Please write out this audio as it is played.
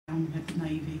time we had the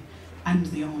Navy and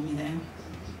the Army there.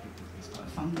 It's quite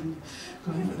fun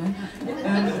growing up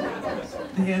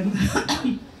there.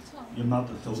 Your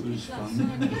mother thought it was fun.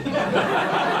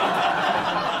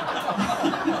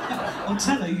 I'll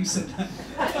tell her you said that.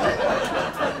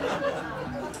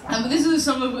 But this is a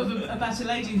song about a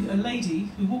lady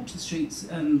who walked the streets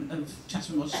of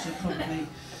Chatham, Rochester, probably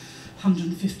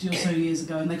 150 or so years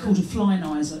ago, and they called her Flying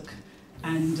Isaac,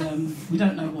 and we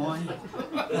don't know why.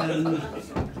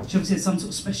 She obviously had some sort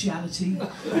of speciality. But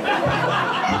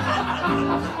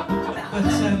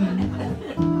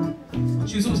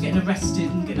she was always getting arrested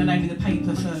and getting her name in the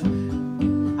paper for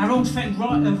our old friend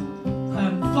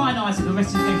Flying Isaac,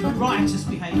 arrested again for riotous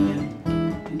behaviour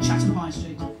in Chatham High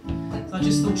Street. So I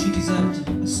just thought she deserved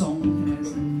a song. You know,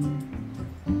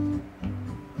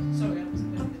 sorry, I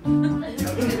wasn't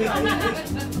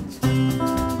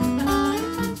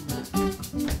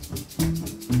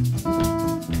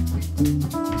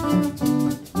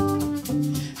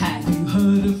Have you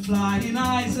heard of Flying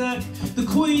Isaac, the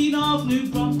Queen of New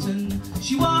Brompton?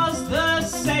 She was the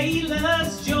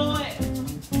sailor's joy.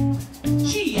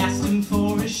 She asked him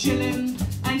for a shilling,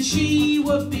 and she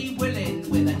would be willing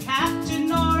with a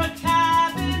captain or a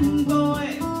cabin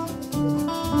boy.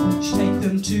 She'd take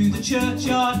them to the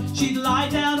churchyard, she'd lie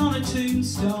down on a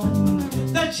tombstone.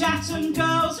 The Chatham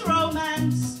girls'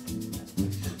 romance.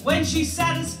 When she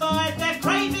satisfied their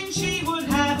craving, she would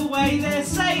have away their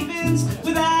savings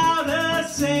without a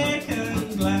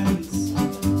second glance.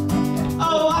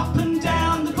 Oh, up and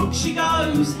down the brook she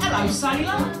goes. Hello,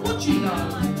 sailor, what you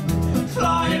know?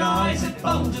 Flying Isaac,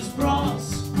 bold as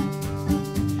brass.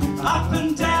 Up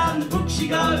and down the brook she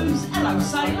goes. Hello,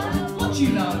 sailor, what you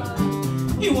know?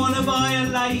 You want to buy a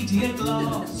lady a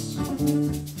glass.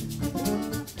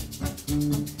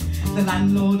 The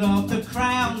landlord of the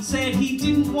Crown said he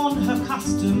didn't want her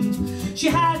custom. She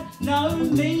had no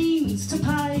means to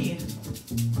pay.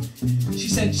 She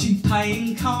said she'd pay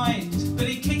in kind, but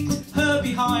he kicked her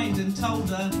behind and told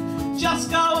her, just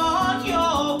go on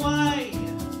your way.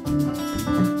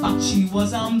 But she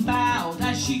was unbowed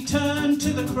as she turned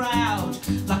to the crowd,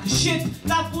 like a ship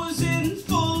that was in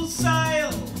full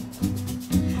sail.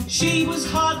 She was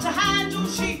hard to handle,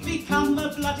 she'd become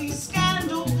a bloody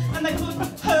scandal, and they put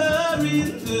her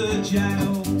in the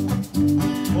jail.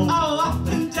 Oh, up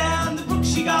and down the brook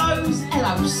she goes.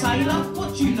 Hello, sailor,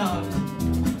 what you know?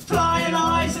 Flying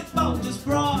Isaac, bold as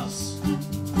brass.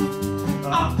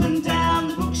 Up and down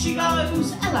the brook she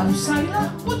goes. Hello,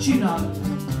 sailor, what you know?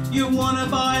 You wanna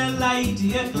buy a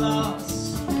lady a glass.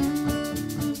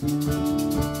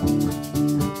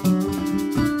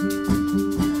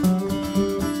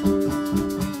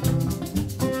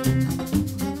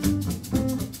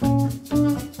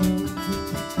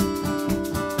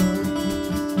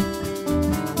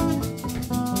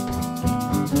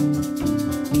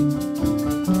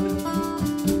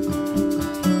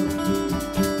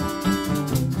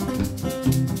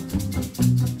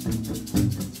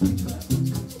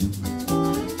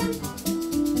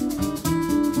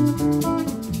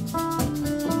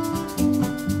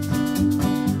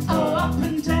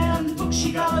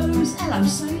 Hello,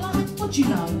 sailor, what you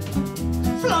know?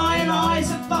 Flying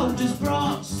Isaac, bold as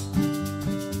brass.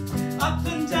 Up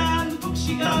and down the brook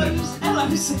she goes. Hello,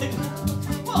 sailor,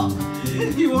 what?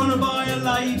 You wanna buy a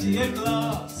lady a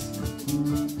glass?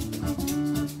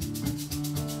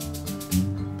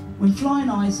 When Flying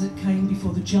Isaac came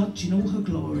before the judge in all her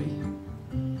glory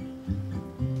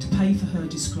to pay for her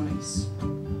disgrace,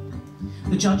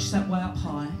 the judge sat way up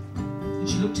high and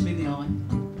she looked him in the eye.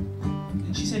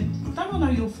 She said, don't I know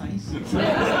your face?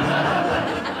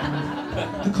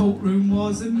 The courtroom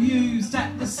was amused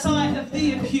at the sight of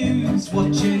the accused,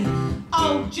 watching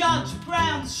old Judge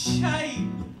Brown's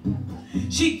shame.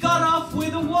 She got off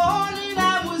with a warning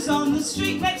and was on the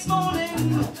street next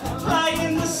morning,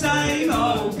 playing the same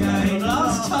old game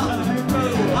last time.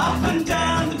 Up and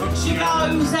down the brook she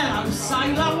goes. Hello,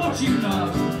 sailor, what you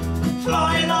know?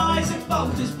 Flying Isaac,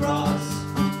 bold as brass.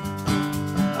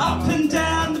 Up and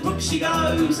down the brook she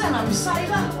goes. Hello,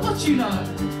 sailor, what you know?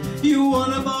 You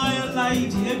wanna buy a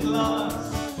lady a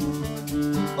glass.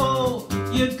 All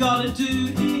you gotta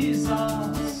do is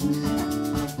ask.